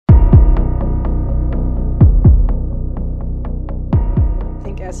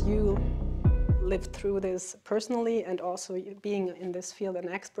as you lived through this personally and also being in this field an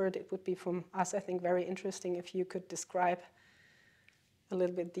expert, it would be from us, I think, very interesting if you could describe a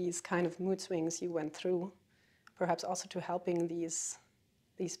little bit these kind of mood swings you went through, perhaps also to helping these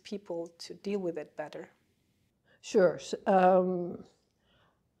people to deal with it better. Sure.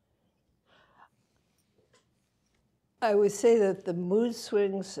 I would say that the mood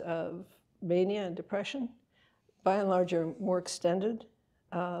swings of mania and depression, by and large, are more extended,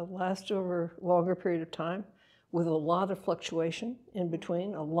 last over a longer period of time, with a lot of fluctuation in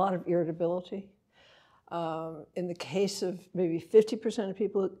between, a lot of irritability. In the case of maybe 50% of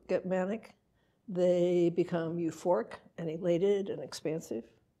people that get manic, they become euphoric and elated and expansive.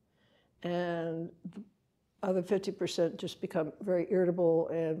 And the other 50% just become very irritable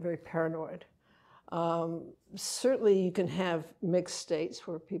and very paranoid. Certainly you can have mixed states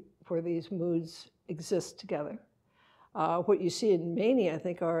where these moods exist together. What you see in mania, I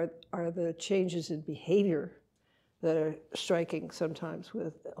think, are the changes in behavior that are striking sometimes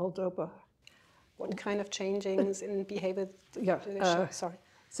with L-DOPA. What kind of changes in behavior? Yeah, sorry.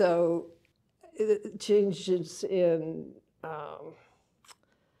 So changes in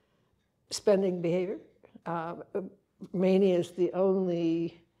spending behavior. Mania is the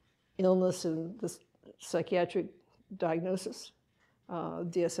only illness in the psychiatric diagnosis,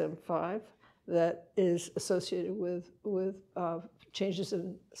 DSM-5, that is associated with changes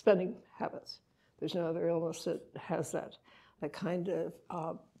in spending habits. There's no other illness that has that kind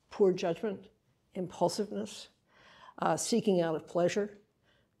of poor judgment, impulsiveness, seeking out of pleasure,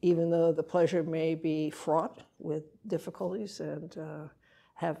 even though the pleasure may be fraught with difficulties and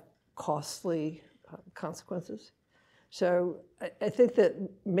have costly consequences. So I think that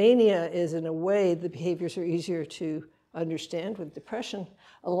mania is, in a way, the behaviors are easier to understand. With depression,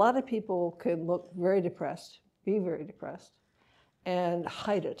 a lot of people can look very depressed, be very depressed, and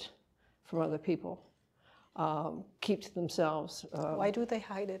hide it from other people, keep to themselves. Why do they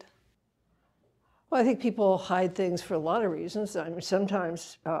hide it? Well, I think people hide things for a lot of reasons. I mean,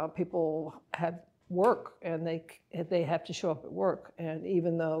 sometimes people have work and they have to show up at work, and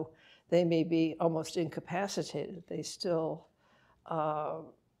even though they may be almost incapacitated, they still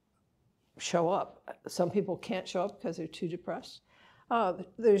show up. Some people can't show up because they're too depressed.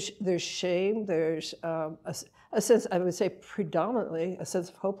 There's shame, there's a sense, I would say predominantly, a sense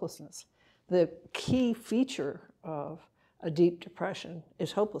of hopelessness. The key feature of a deep depression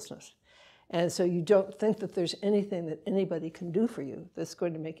is hopelessness. And so you don't think that there's anything that anybody can do for you that's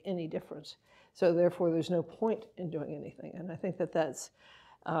going to make any difference. So therefore, there's no point in doing anything. And I think that that's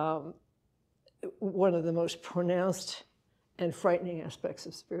one of the most pronounced and frightening aspects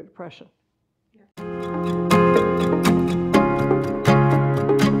of severe depression. Yeah.